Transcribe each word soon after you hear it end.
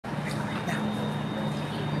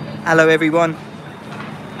Hello everyone.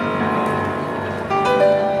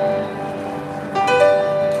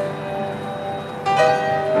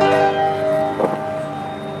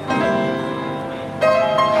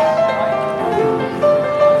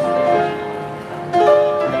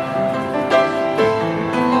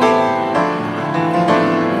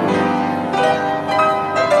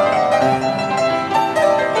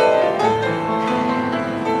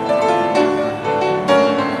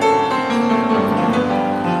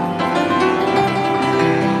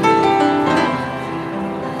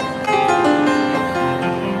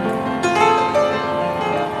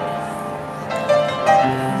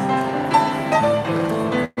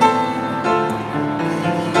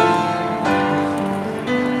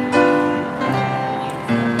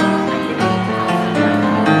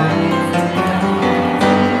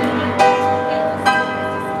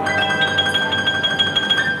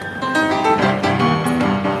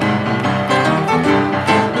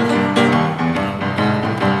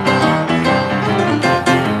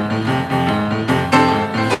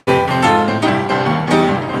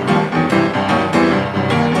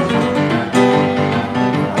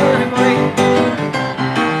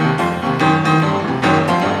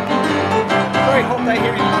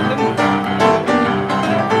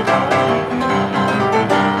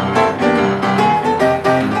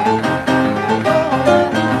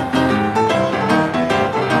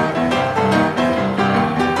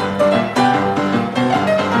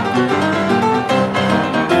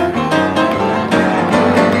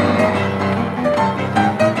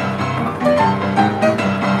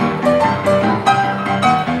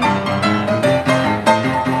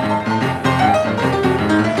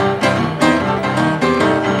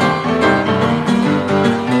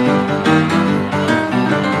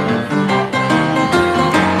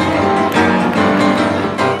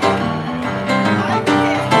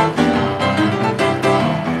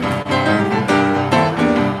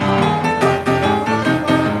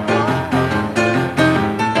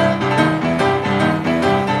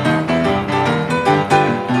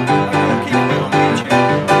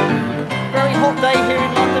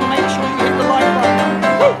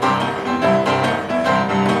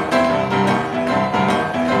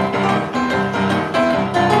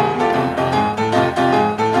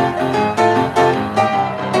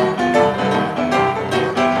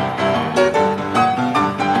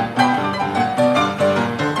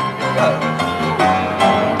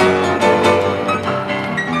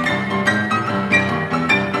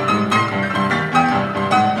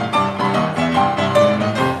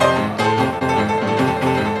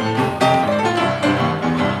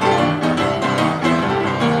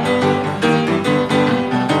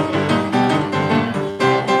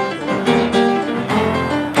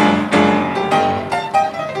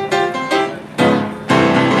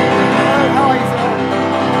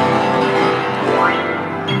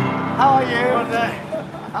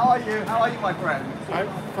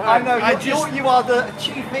 You are the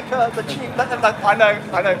chief vicar, the chief. I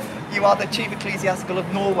know. You are the chief ecclesiastical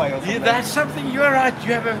of Norway, or something. Yeah, that's something. You are right.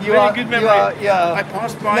 You have a very good memory. I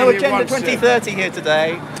passed by. No Agenda 2030 here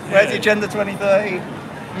today. Where's the Agenda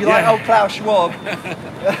 2030? You like old Klaus Schwab?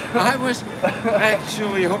 I was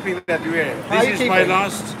actually hoping that you were. This is my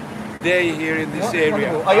last day here in this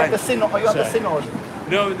area. Are you at the synod? Are you at the synod?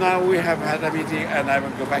 No, now we have had a meeting, and I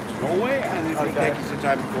will go back to Norway, and it will take some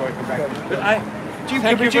time before I come back. But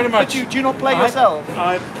thank you very much. Do you not play yourself?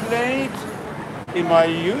 I played in my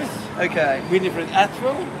youth. Okay. Winifred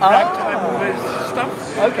Atwell, ragtime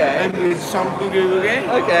stuff. Okay. And with some boogie.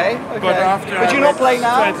 Okay. But after But you not play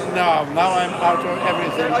now? No, now I'm out of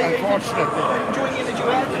everything, unfortunately. Join in a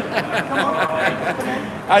duet? Come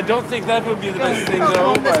on. I don't think that would be the best thing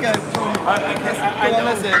though. Let's go. I know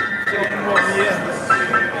that's it.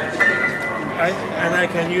 And I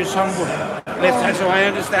can use some left hand, so I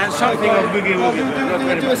understand something of boogie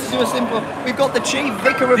woogie. Do a simple. We've got the chief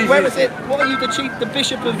vicar of where is it? What are you, the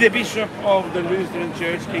bishop of? The bishop of the Lutheran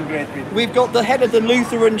Church in Great Britain. We've got the head of the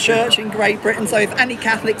Lutheran Church in Great Britain. So if any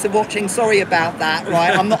Catholics are watching, sorry about that,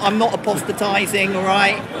 right? I'm not apostatizing, all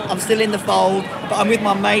right? I'm still in the fold, but I'm with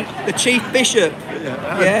my mate, the chief bishop.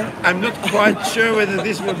 Yeah. I'm not quite sure whether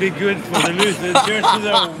this will be good for the Lutheran Church,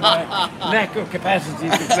 though. My lack of capacity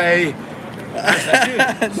to play Yes,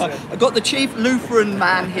 I do. I've got the chief Lutheran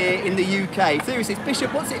man here in the UK. Seriously, it's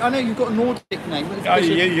Bishop. What's it? I know you've got a Nordic name. But it's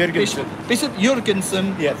Jürgensen. Bishop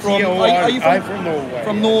Jürgensen. Yeah, from, are you I'm from Norway.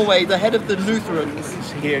 From Norway, the head of the Lutherans.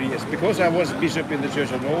 Here, yes, because I was bishop in the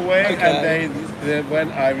Church of Norway, Okay. and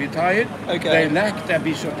when I retired, they lacked a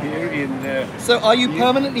bishop here in. So, are you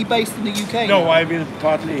permanently based in the UK? No, I've been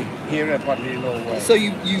partly here and partly in Norway. So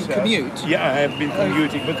you commute? Yeah, I have been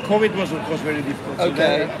commuting, but COVID was of course very difficult. So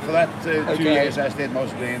for that 2 years, I stayed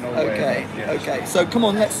mostly in Norway. Okay. Yes. Okay. So come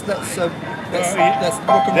on, let's rock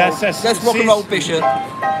and roll. Let's rock and roll, Bishop.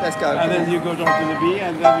 Let's go. And then you go down to the B,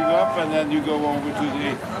 and then you go up, and then you go over to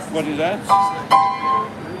the what is that?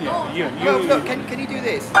 Yeah, look, can you do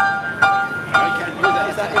this? I can't do that.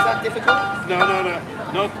 Is that difficult? No,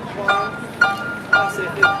 not. That's it.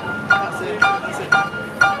 That's it. That's it.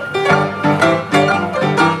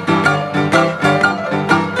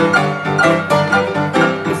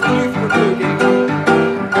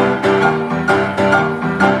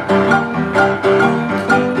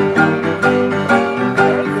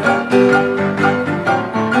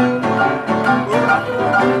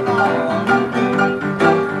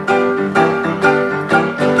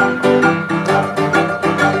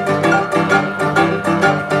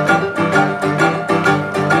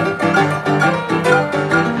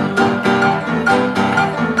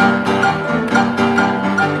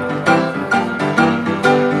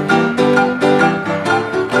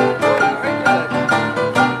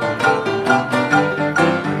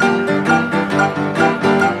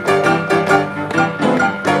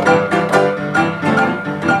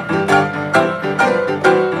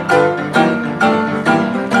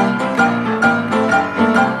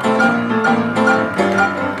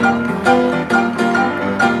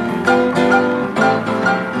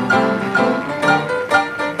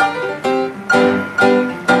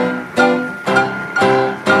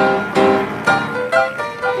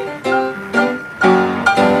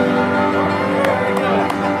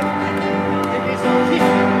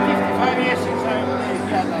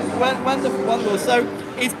 Wonderful. So,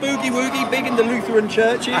 is boogie woogie big in the Lutheran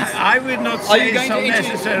churches? I would not say so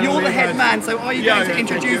necessarily. You're the head man, so are you going to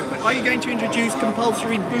introduce? Are you going to introduce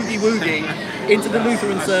compulsory boogie woogie into the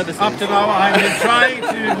Lutheran services? Up to now, I'm trying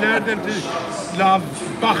to learn them to love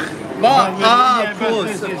Bach. Of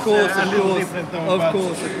course.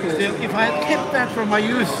 Still, if I had kept that from my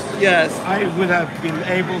youth, yes, I would have been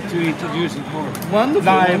able to introduce it more.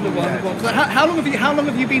 Wonderful. So how long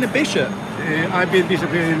have you been a bishop? I've been bishop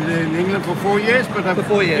here in England for 4 years, but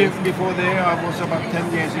before there I was about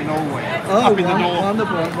 10 years in Norway. Oh, up in the north.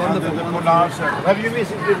 Wonderful. Have you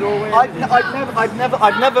visited Norway? I've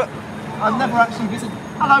never actually visited.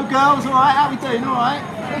 Hello, girls. All right? How we doing? All right?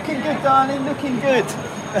 Looking good, darling. Looking good.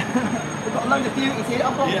 We've got a load of beauties here.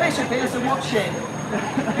 I've got a bishop here, so watch it.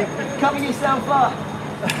 Cover yourself up.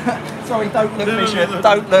 Sorry, don't look, Bishop.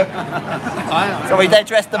 Don't look. Sorry, they're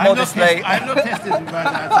dressed immodestly. I'm not tested by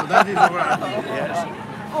that, so that is all right. Yes.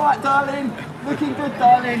 All right, darling. Looking good,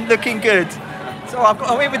 darling. Looking good. So I've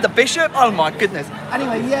got away with the bishop. Oh my goodness.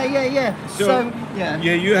 Anyway, yeah. So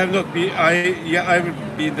you have not been.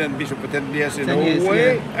 I've been then bishop for 10 years in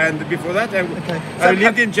Norway, and before that I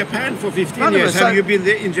lived in Japan for 15 years. Have you been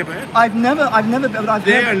there in Japan? I've never. But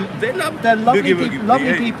they're lovely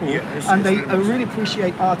people, yes, and they really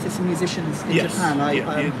appreciate artists and musicians in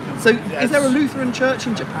Japan. So, is there a Lutheran church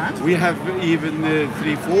in Japan? We have even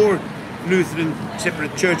 3-4. Lutheran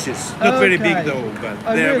separate churches. Not very big though, but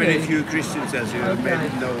there are very few Christians, as you maybe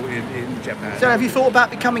know, in Japan. So have you thought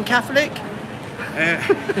about becoming Catholic?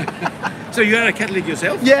 So you're a Catholic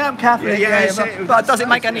yourself? Yeah, I'm Catholic. But does it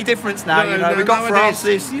make any difference now? No, we've got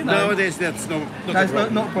Francis. Nowadays, that's not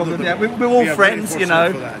a problem. Yeah, we're all friends,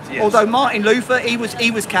 Yes. Although Martin Luther, he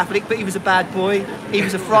was Catholic, but he was a bad boy. He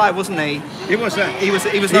was a friar, wasn't he? He was a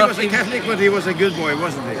Catholic, but he was a good boy,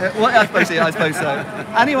 wasn't he? Well, I suppose so.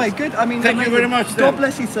 Anyway, good. I mean, thank you very much. God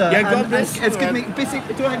bless you, sir. Yeah, God bless. It's good to meet Bishop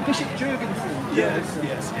Jürgensen.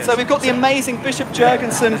 Yes. So we've got the amazing Bishop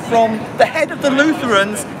Jürgensen from the head of the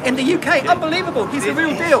Lutherans in the UK. Unbelievable. He's the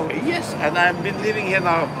real deal. Yes, and I've been living here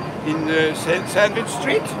now in Sandwich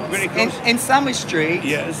Street, very close. In Sandwich Street.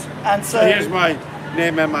 Yes. And so here's my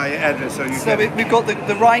name and my address, so you can. We've got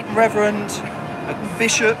the Right Reverend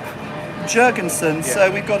Bishop Jürgensen. Yeah.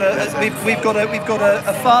 So we've got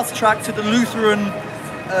a fast track to the Lutheran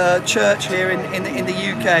church here in the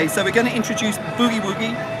UK. So we're going to introduce Boogie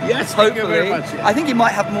Woogie. Yes, hopefully. thank you very much. I think he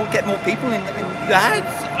might get more people in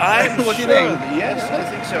What do you think? Yes, I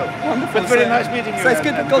think so. Wonderful. But very nice meeting you. So it's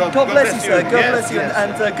good. God bless you, sir. God bless you,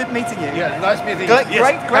 and good meeting you. Yeah, nice meeting you. Great, Yes,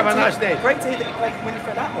 great. have a nice day. Great to hear that you played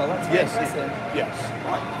Winifred Atwell. That's very impressive. Yes.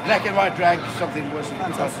 Black and white drag, something was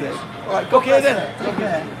Fantastic. All right, okay then.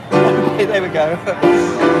 Okay, there we go.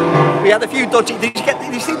 We had a few dodgy. Did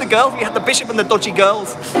you see the girls? We had the bishop and the dodgy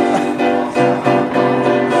girls.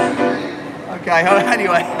 Okay.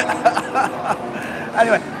 Anyway.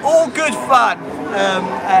 Anyway, all good fun.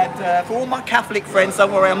 And for all my Catholic friends,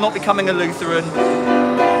 don't worry, I'm not becoming a Lutheran.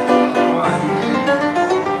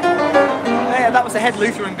 Yeah, that was the head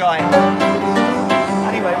Lutheran guy.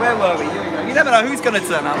 Anyway, where were we? Here we go. You never know who's going to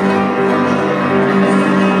turn up.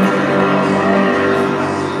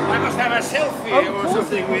 I must have a selfie or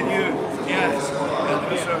something with you. Yes.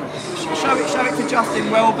 Show it to Justin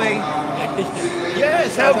Welby.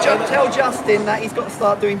 Yes. Tell Justin that he's got to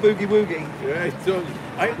start doing boogie woogie.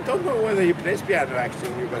 I don't know whether he plays piano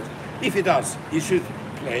actually, but if he does, he should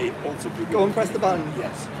play also boogie. Go on, press the button.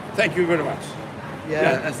 Yes. Thank you very much.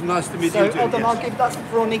 Yeah, it's nice to meet so, you too. Hold on, I'll give that to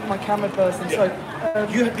Veronique, my camera person. Yeah. So,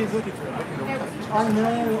 you have been working for a long time. I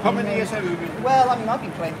know. How many years have you been? Well, I mean, I've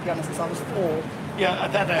been playing piano since I was 4. Yeah,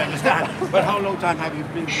 that I understand. But how long time have you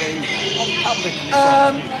been playing publicly?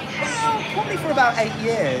 Well, probably for about 8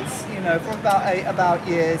 years. You know, for about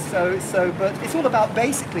years. So, but it's all about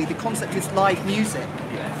basically the concept is live music,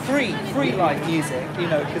 free live music. You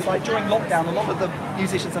know, because like during lockdown, a lot of the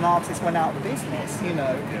musicians and artists went out of business. You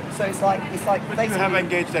know, so it's like But you have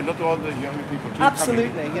engaged a lot of all the young people too.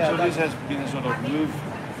 Absolutely, yeah. So this has been a sort of move.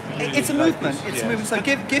 It's a movement. It's a movement. So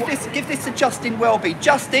give this to Justin Welby.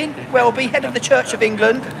 Justin Welby, head of the Church of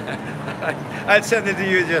England. I'll send it to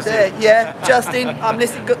you, Justin. Yeah, Justin. I'm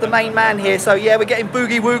listening. Got the main man here. So yeah, we're getting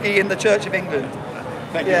boogie woogie in the Church of England.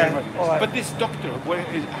 Thank you very much. All right. But this doctor, where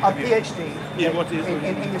is? A PhD. Yeah, what is in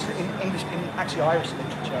English? In actually Irish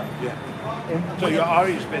literature. Yeah. So you're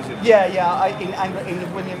Irish, basically. Yeah.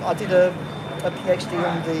 In William, I did a PhD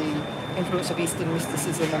on the influence of Eastern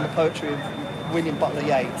mysticism and the poetry of William Butler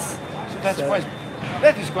Yeats. So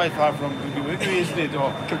that is quite far from boogie woogie, isn't it?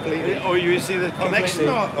 Or completely. Or you see the connection?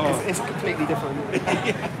 It's completely different.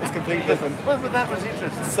 It's completely different. Well, but that was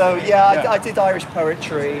interesting. So yeah, I did Irish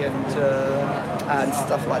poetry and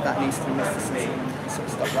stuff like that, and Eastern mysticism, sort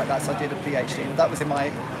of stuff like that. So I did a PhD. That was in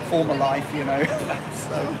my former life, you know.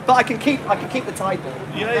 So, but I can keep the title.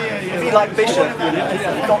 Yeah. Be like Bishop, you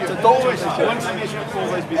know, Doctor Bishop. Once a bishop,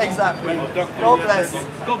 always be. Exactly. God bless.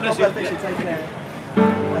 God bless you. Bishop, take care.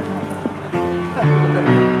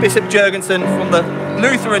 Bishop Jurgensen from the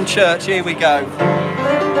Lutheran Church. Here we go.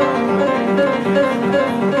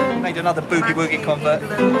 Made another boogie woogie convert.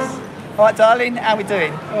 All right, darling, how we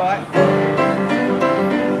doing? All right.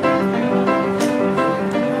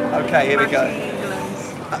 Okay, here we go.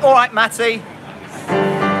 All right, Matty.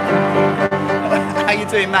 How you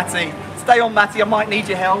doing, Matty? Stay on, Matty. I might need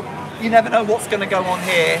your help. You never know what's going to go on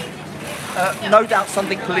here. No doubt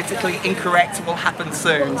something politically incorrect will happen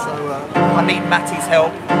soon, so I need Matty's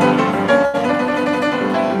help.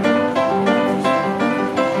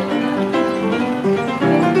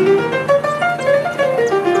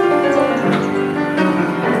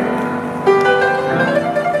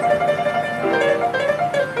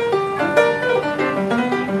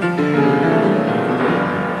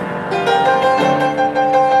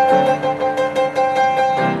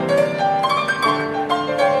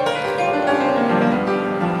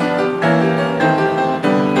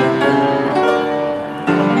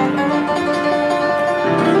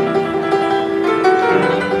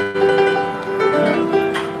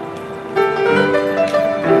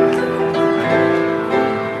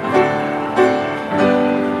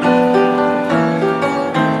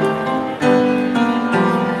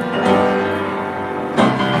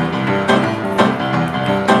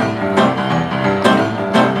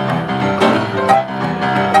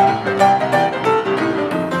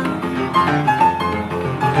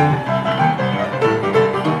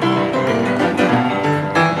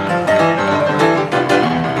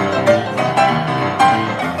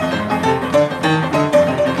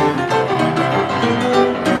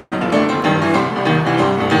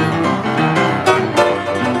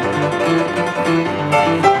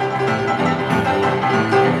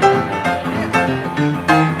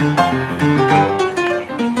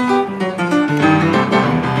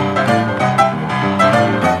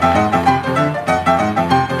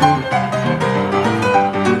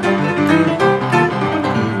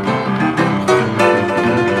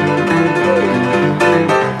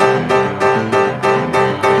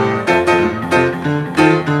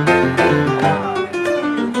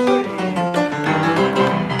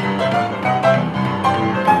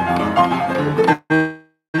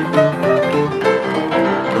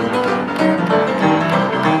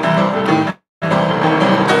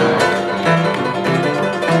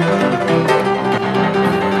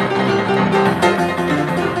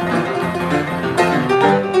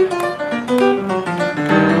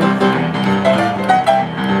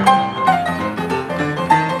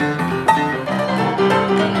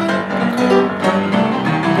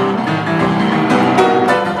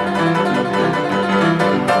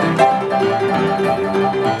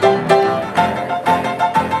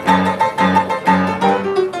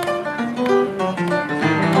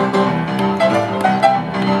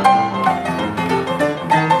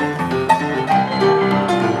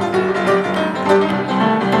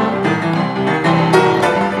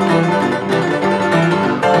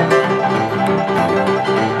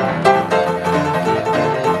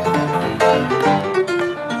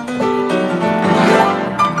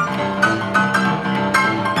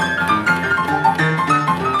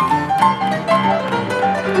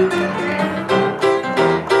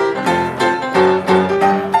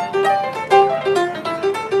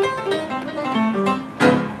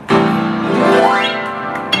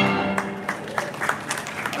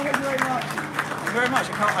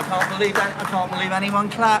 can't believe anyone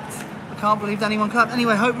clapped. I can't believe anyone clapped.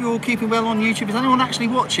 Anyway, hope you're all keeping well on YouTube. Is anyone actually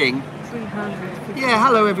watching? 300. Yeah,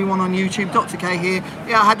 hello everyone on YouTube. Dr. K here.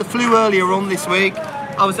 Yeah, I had the flu earlier on this week.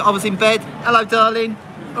 I was in bed. Hello, darling.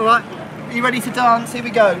 All right. Are you ready to dance? Here we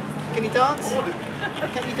go. Can you dance? Can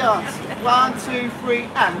you dance? 1, 2, 3,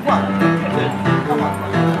 and 1, 2. Come on.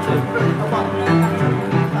 2. 1.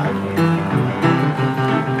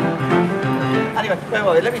 Anyway,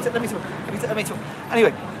 let me talk.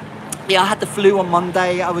 Anyway, yeah, I had the flu on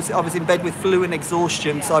Monday. I was in bed with flu and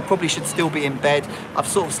exhaustion, so I probably should still be in bed. I've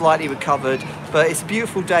sort of slightly recovered, but it's a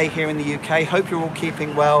beautiful day here in the UK. Hope you're all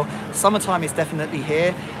keeping well. Summertime is definitely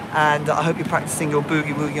here, and I hope you're practicing your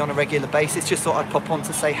boogie woogie on a regular basis. Just thought I'd pop on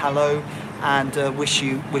to say hello and wish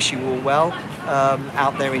you all well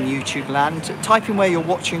out there in YouTube land. Type in where you're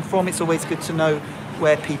watching from. It's always good to know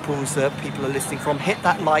where people are listening from. Hit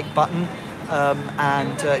that like button.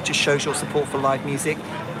 And it just shows your support for live music,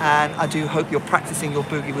 and I do hope you're practicing your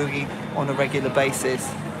boogie woogie on a regular basis.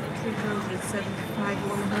 375,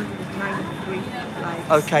 193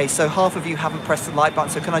 likes. Okay, so half of you haven't pressed the like button,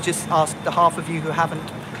 so can I just ask the half of you who haven't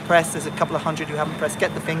pressed, there's a couple of hundred who haven't pressed,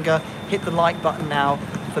 get the finger, hit the like button now.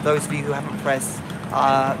 For those of you who haven't pressed,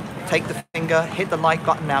 take the finger, hit the like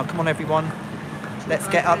button now. Come on everyone. Let's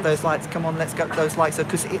get up those likes. Come on, let's get those likes. So,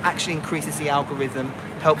 because it actually increases the algorithm,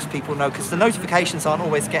 helps people know, because the notifications aren't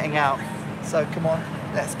always getting out. So come on,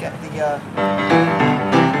 let's get the.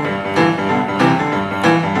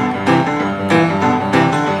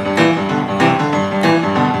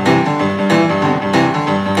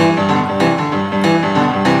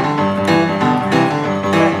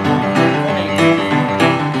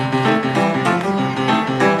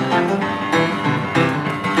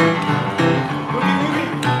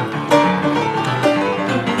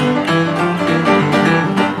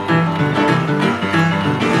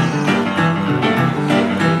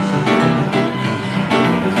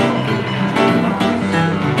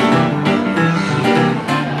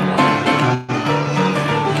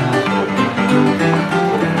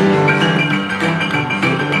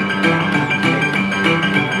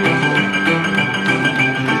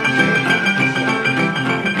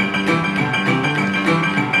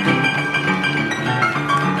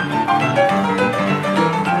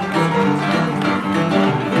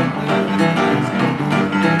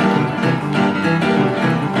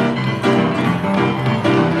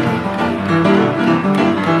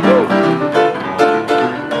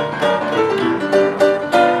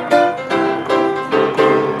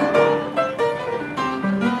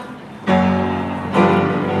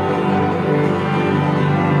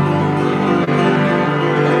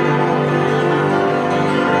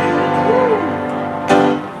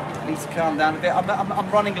 Calm down a bit.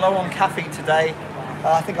 I'm running low on caffeine today.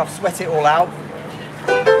 I think I've sweat it all out.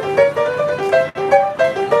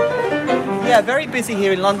 Yeah, very busy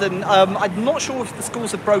here in London. I'm not sure if the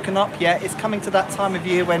schools have broken up yet. It's coming to that time of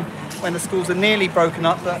year when the schools are nearly broken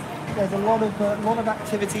up, but there's a lot of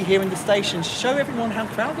activity here in the station. Show everyone how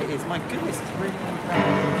crowded it is. My goodness, it's really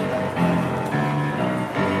crowded.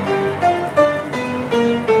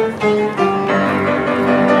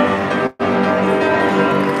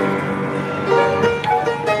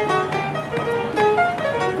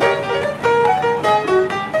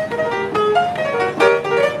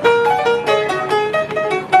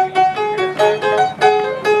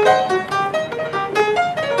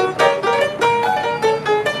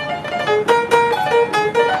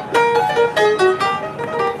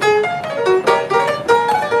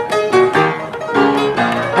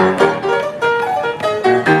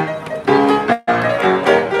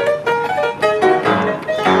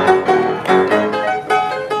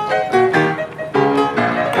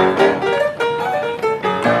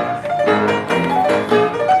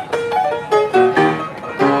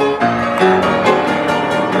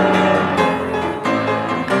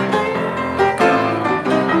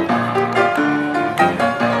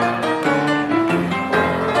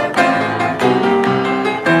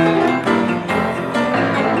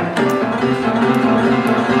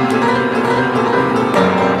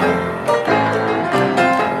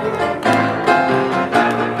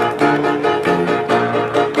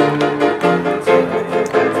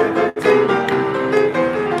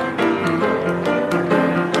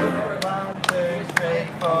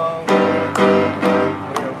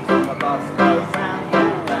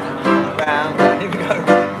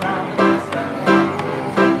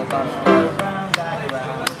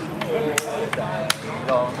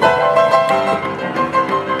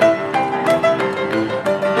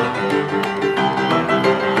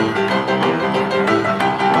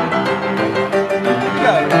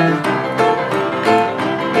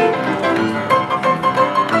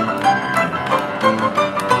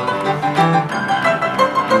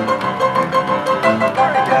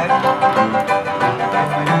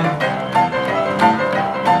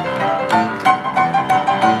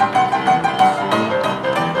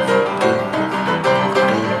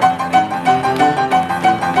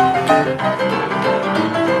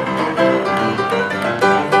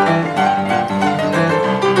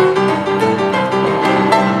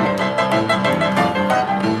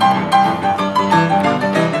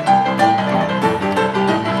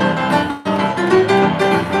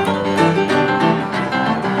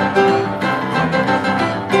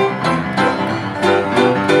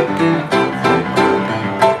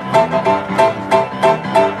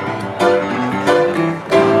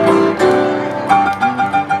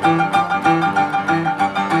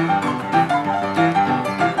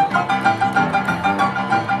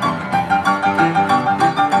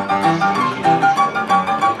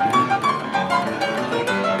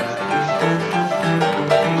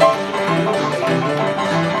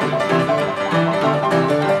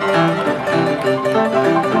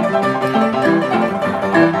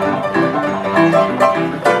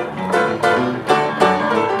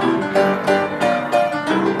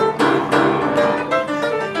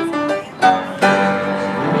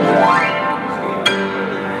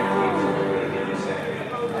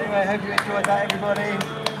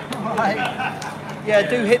 Right. Yeah,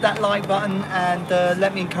 do hit that like button and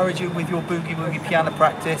let me encourage you with your boogie woogie piano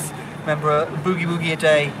practice. Remember, a boogie woogie a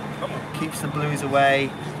day keeps the blues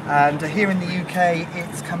away. And here in the UK,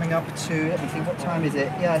 it's coming up to, let me see, what time is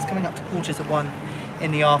it? Yeah, it's coming up to 1:15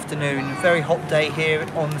 in the afternoon. Very hot day here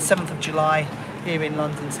on the 7th of July here in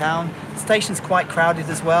London town. The station's quite crowded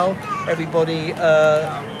as well. Everybody,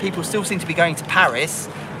 people still seem to be going to Paris.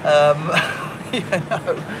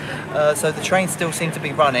 So the trains still seem to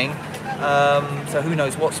be running. So who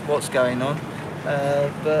knows what's going on.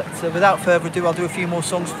 But without further ado, I'll do a few more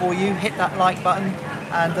songs for you. Hit that like button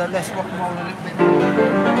and let's rock and roll a little bit more.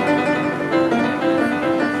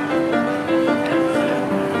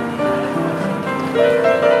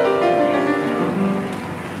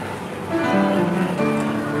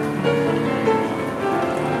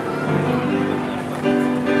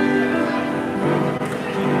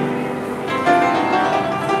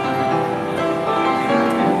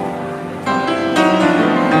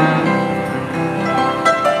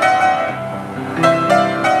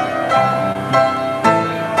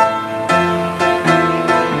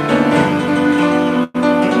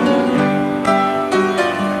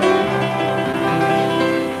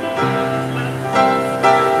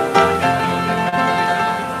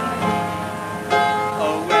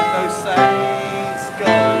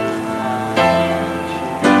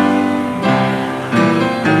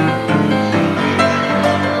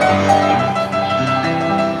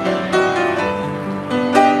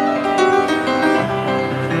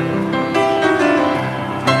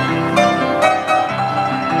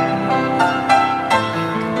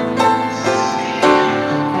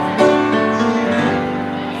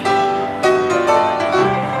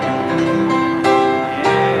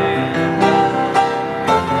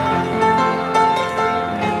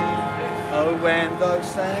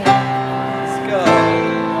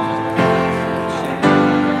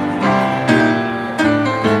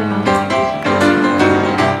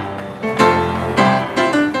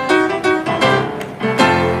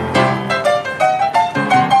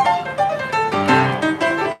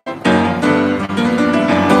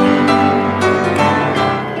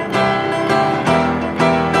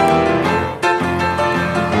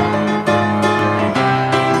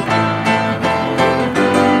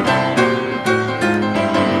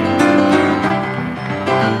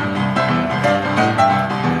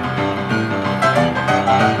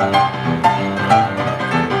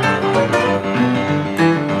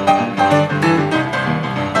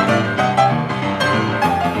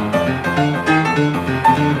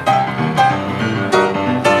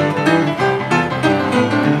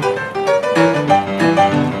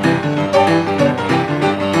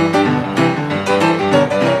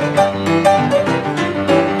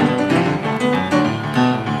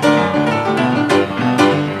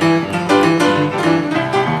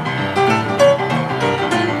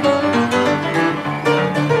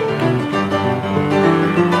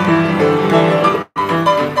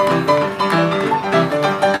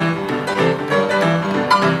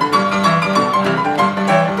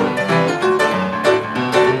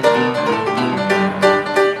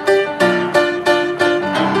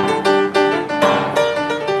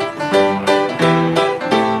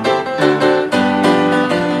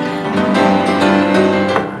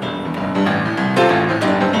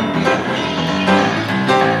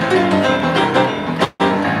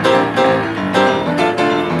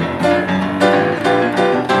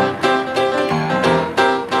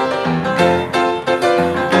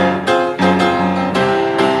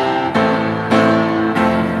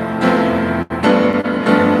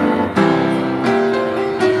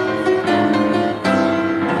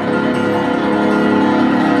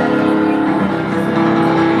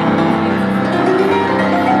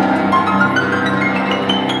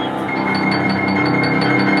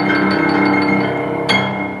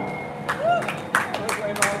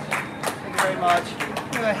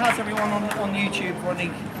 How's everyone on YouTube, Ronnie?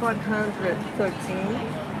 113.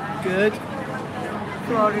 Good.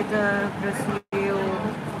 Florida, Brazil,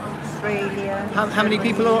 Australia. How many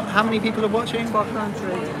people are watching?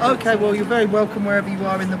 400. Okay, well you're very welcome wherever you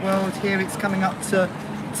are in the world. Here it's coming up to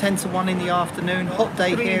 10 to 1 in the afternoon. Hot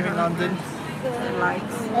day here in London.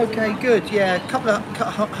 Likes. Okay, good. Yeah, a couple of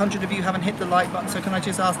hundred of you haven't hit the like button, so can I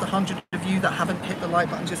just ask the 100 of you that haven't hit the like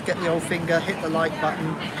button, just get the old finger, hit the like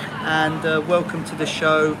button, and welcome to the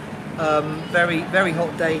show. Very, very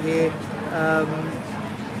hot day here.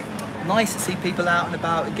 Nice to see people out and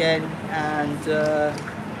about again, and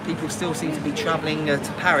people still seem to be travelling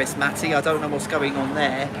to Paris, Matty. I don't know what's going on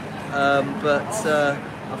there, but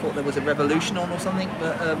I thought there was a revolution on or something,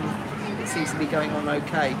 but it seems to be going on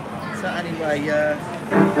okay. So anyway,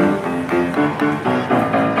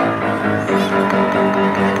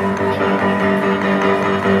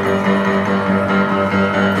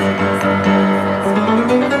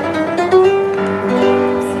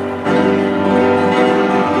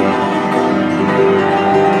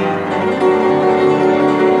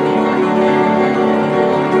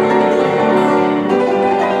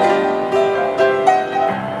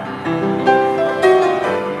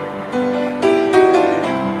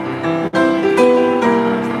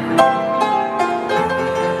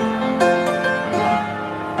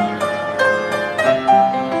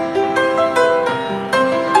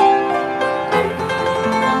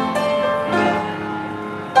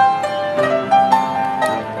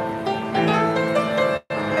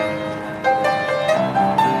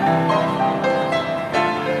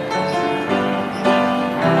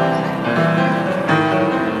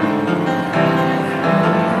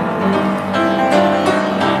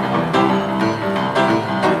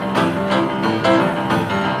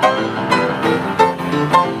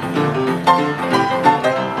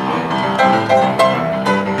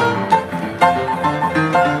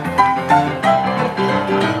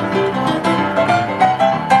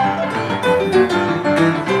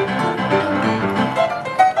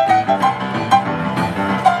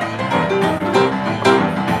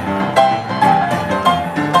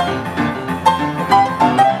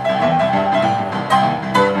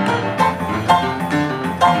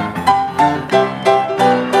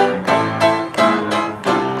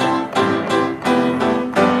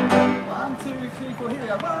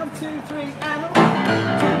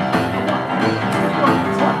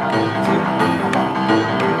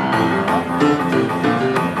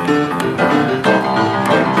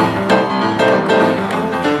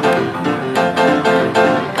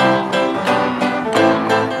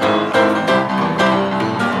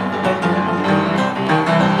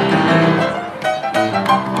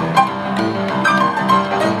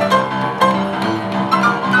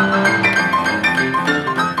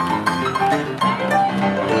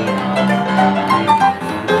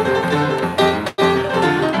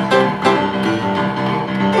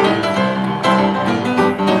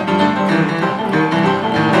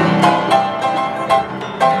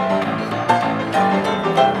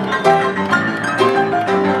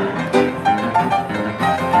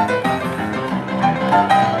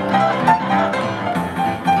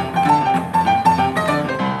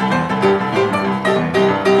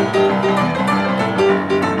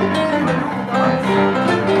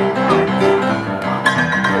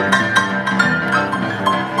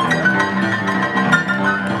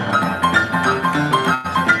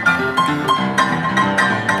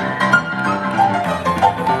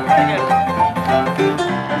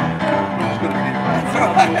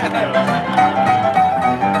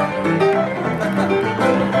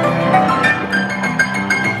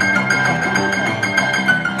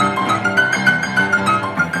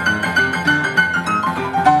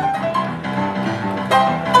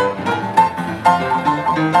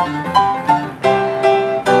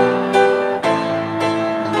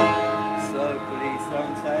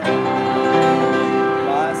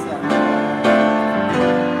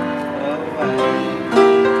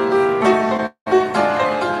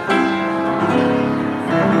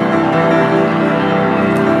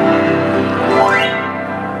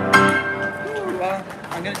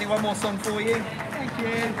 I'm going to do one more song for you. Thank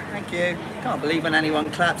you. Thank you. Can't believe when anyone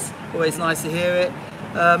claps. Always nice to hear it.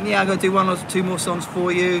 Yeah, I'm going to do one or two more songs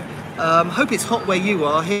for you. Hope it's hot where you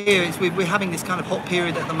are. Here, we're having this kind of hot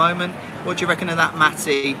period at the moment. What do you reckon of that,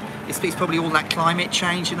 Matty? It's probably all that climate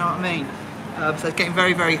change, you know what I mean? So it's getting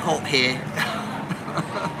very, very hot here.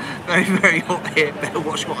 Very, very hot here. Better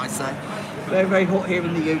watch what I say. Very, very hot here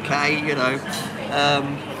in the UK, you know.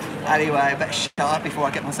 Anyway, I better shut up before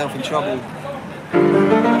I get myself in trouble. See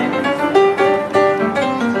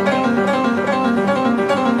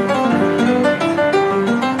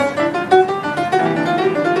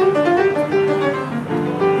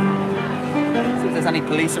if there's any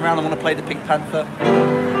police around. I want to play the Pink Panther.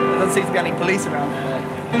 There doesn't seem to be any police around there.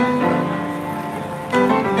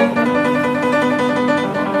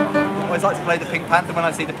 I always like to play the Pink Panther when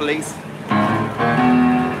I see the police.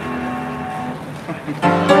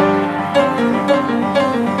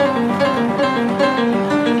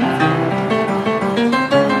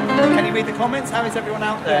 Can you read the comments? How is everyone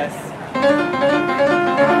out there?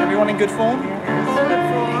 Everyone in good form?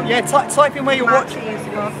 Yeah, type in where you're watching.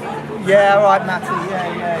 Yeah, all right, Matty.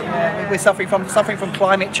 Yeah. We're suffering from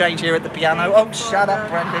climate change here at the piano. Oh, shut up,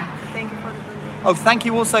 Brendan. Thank you for the donation. Oh, thank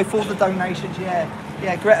you also for the donations. Yeah,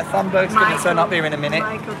 Greta Thunberg's going to turn up here in a minute.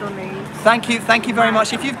 Michael donates. Thank you very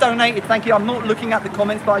much. If you've donated, thank you. I'm not looking at the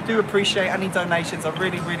comments, but I do appreciate any donations. I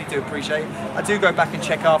really, really do appreciate it. I do go back and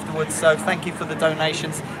check afterwards, so thank you for the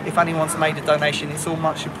donations. If anyone's made a donation, it's all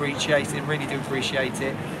much appreciated. Really do appreciate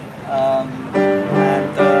it.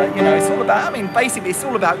 You know, it's all about, I mean, basically it's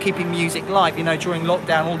all about keeping music live. You know, during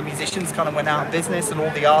lockdown, all the musicians kind of went out of business, and all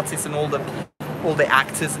the artists and all the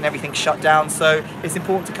actors and everything shut down. So it's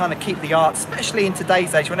important to kind of keep the arts, especially in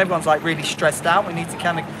today's age when everyone's like really stressed out. We need to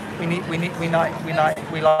kind of need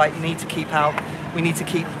to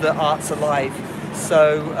keep the arts alive.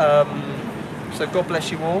 So so God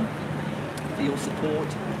bless you all for your support.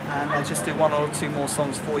 And I'll just do one or two more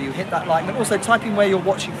songs for you. Hit that like, and also type in where you're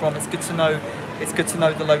watching from. It's good to know. It's good to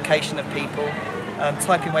know the location of people.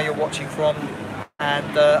 Type in where you're watching from,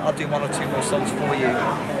 and I'll do one or two more songs for you.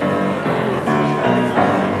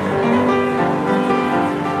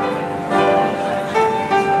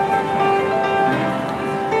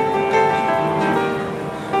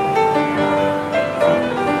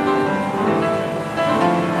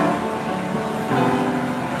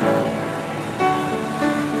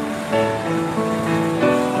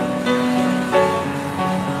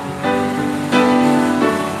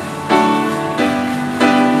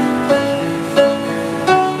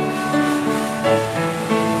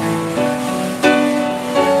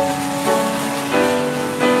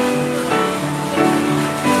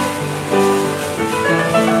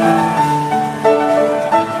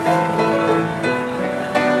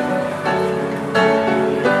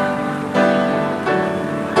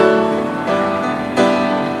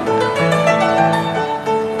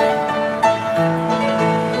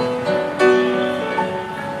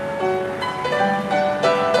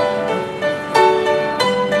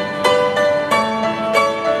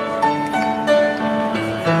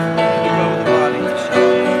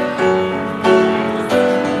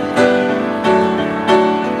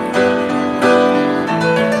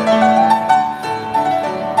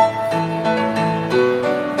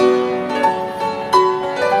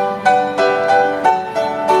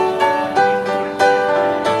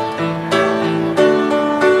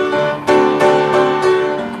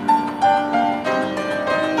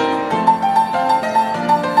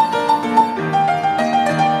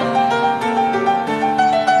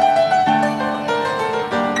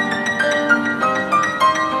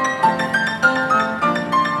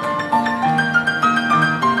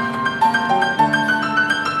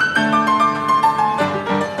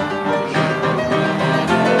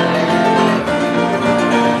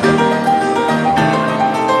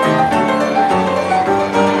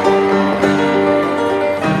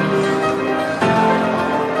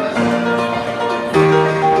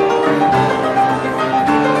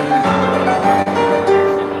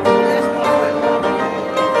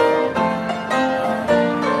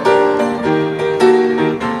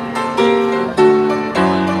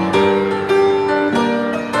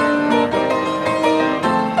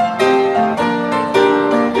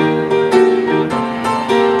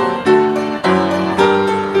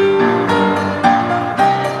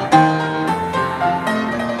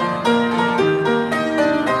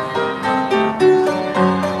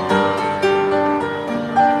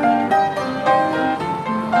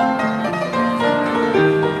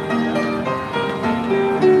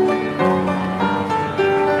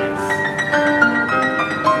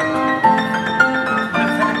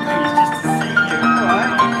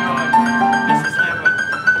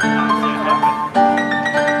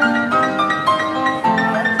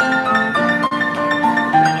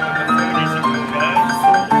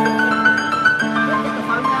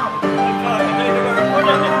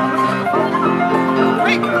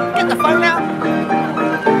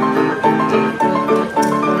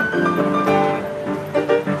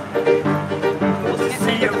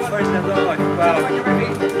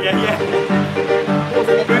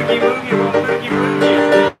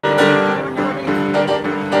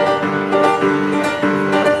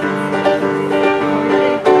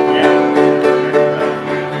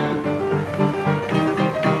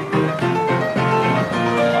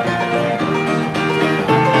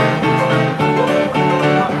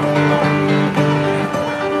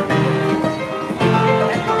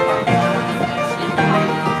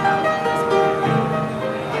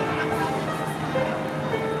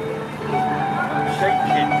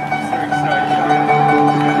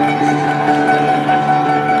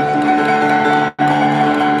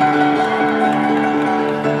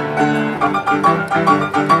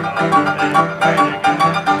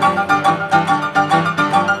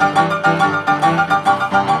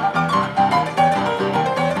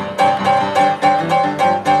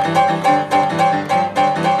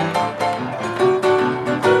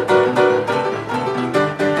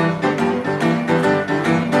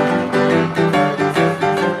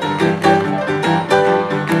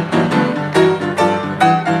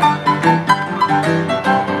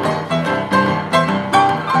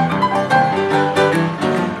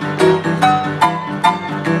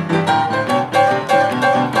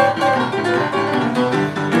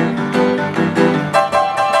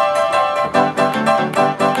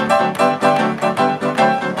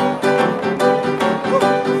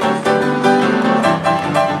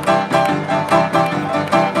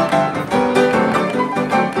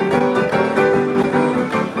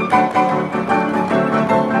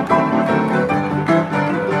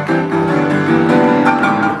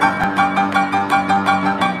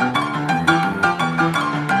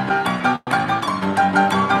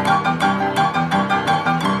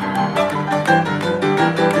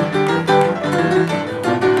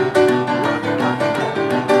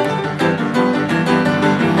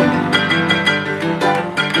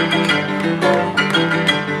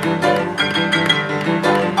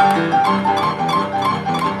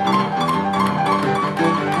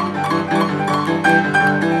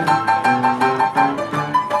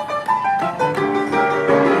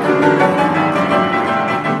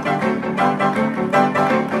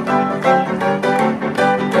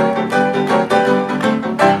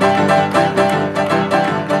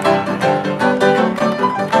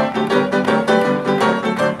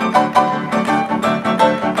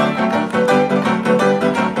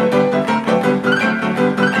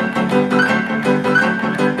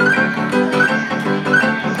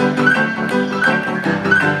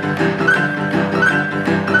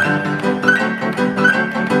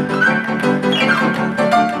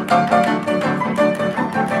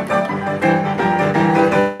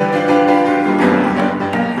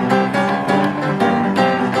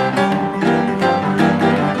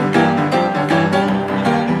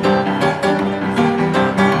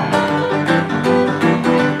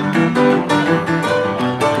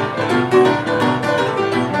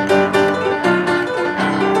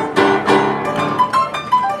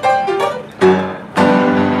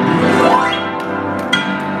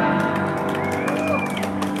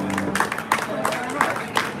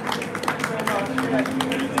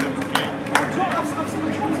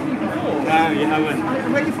 you haven't.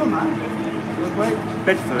 Where are you from, man?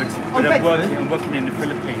 Bedford, but I'm working in the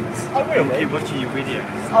Philippines. Oh, really? I keep watching your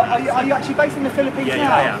videos. Are you actually based in the Philippines now?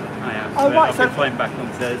 Yeah, I am. Oh, right. I'll be flying back on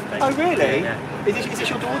Thursday. Oh, really? Yeah. Is this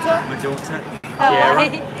your daughter? My daughter.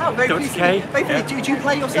 Oh, very Dr. pleased. K. Very pleased. Do you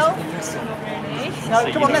play yourself? No,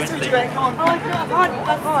 come on, let's do a duet. Come on. Oh, I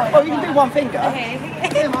can't. Oh, you can do one finger.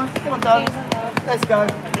 Okay. Come on, darling. Let's go.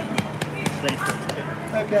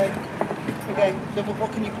 Okay. Okay. So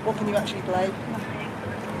what can you actually play?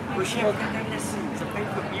 Well, she had lessons. I paid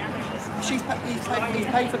for piano lessons. He's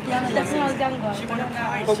paid for piano That's when I was lessons.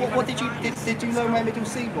 younger. But what did you learn where middle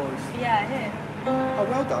C was? Yeah, here. Oh,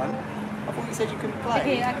 well done. I thought you said you couldn't play.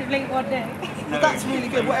 Okay, I could play one day. Well, that's really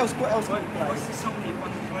good. What else can you play? What's the song you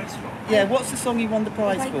won the prize for? Yeah, what's the song you won the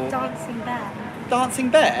prize Like for? Dancing Bear. Dancing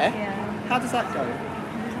Bear? Yeah. How does that go?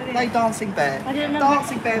 Play Dancing Bear. I don't know.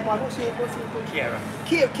 Dancing Bear by what's your Kiara.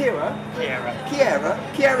 Kiara? Kiara.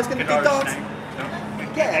 Kiara's going to Good do Irish dancing. name.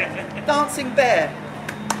 Yeah, Dancing Bear.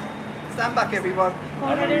 Stand back, everyone.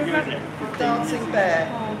 I don't remember. Dancing Bear.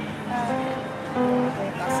 Oh,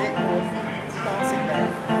 That's it. Dancing Bear.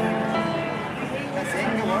 That's it.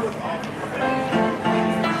 Come on.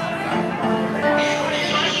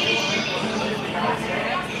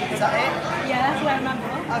 Is that it? yeah, that's what I remember.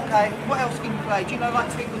 Okay. What else can you play? Do you know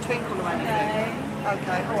like Twinkle Twinkle or anything? No.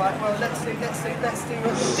 Okay. All right. Well, let's do Dancing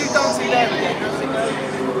Bear again. How's it go?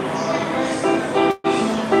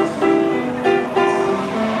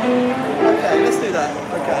 Okay, let's do that.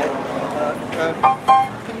 Okay.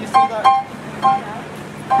 Can you see that?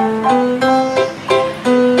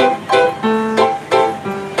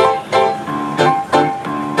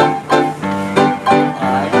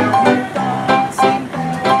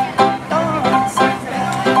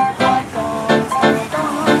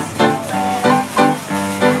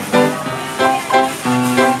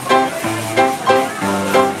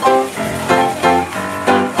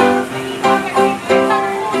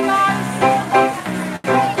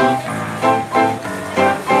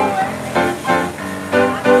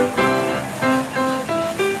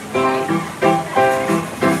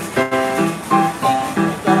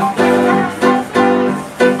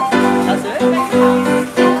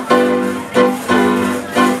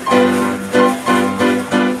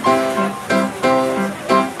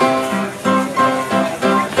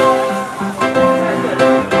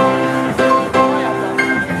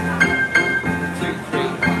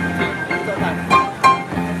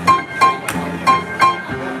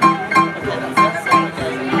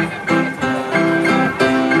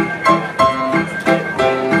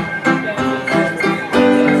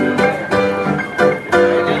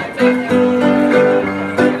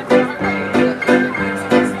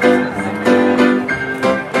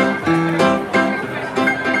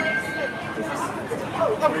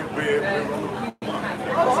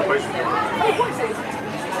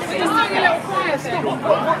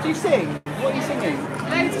 What do you sing? What are you singing?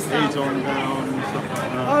 Leads on down, stuff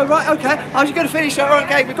like that. Oh right, okay. I was just going to finish.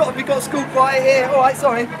 Okay, we've got a school choir here. All right,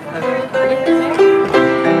 sorry.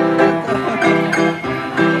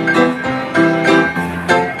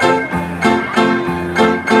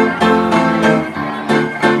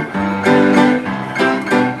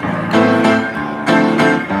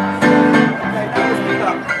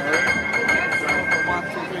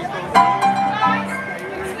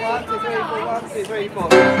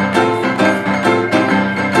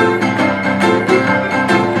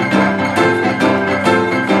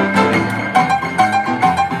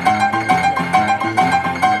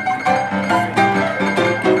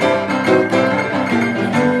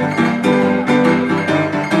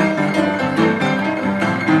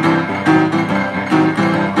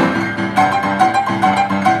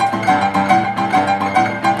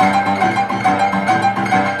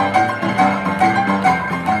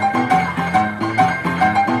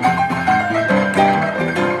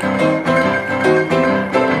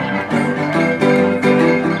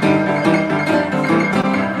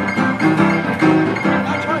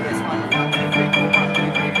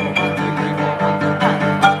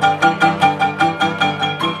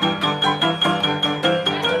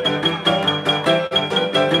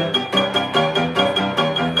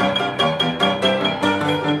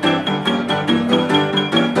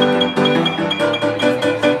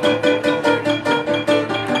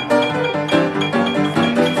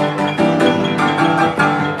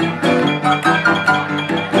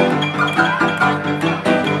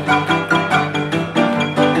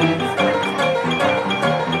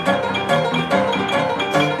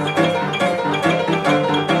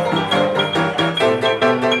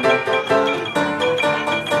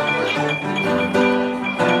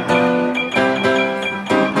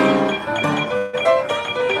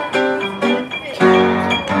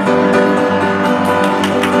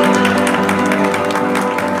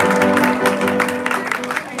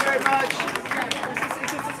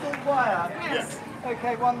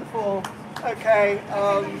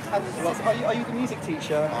 Okay. Are you the music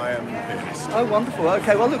teacher? I am the pianist. Oh, wonderful.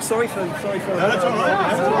 Okay. Well, look, sorry for. No, that's all right.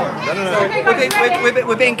 That's all right.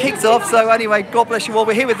 We're being kicked off. So anyway, God bless you all.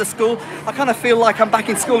 We're here with the school. I kind of feel like I'm back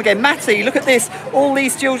in school again. Matty, look at this. All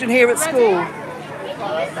these children here at school.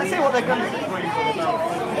 Let's see what they're going to do.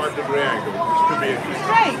 5-degree angle, which could be interesting.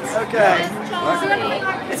 Great. Okay.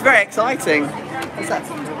 It's very exciting.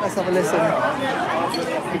 Let's have a listen.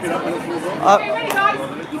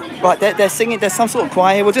 Right, they're singing. There's some sort of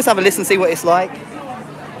choir here. We'll just have a listen, see what it's like.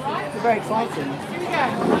 It's very exciting.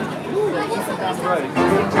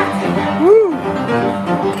 Woo!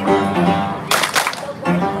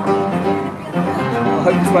 I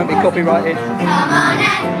hope this won't be copyrighted.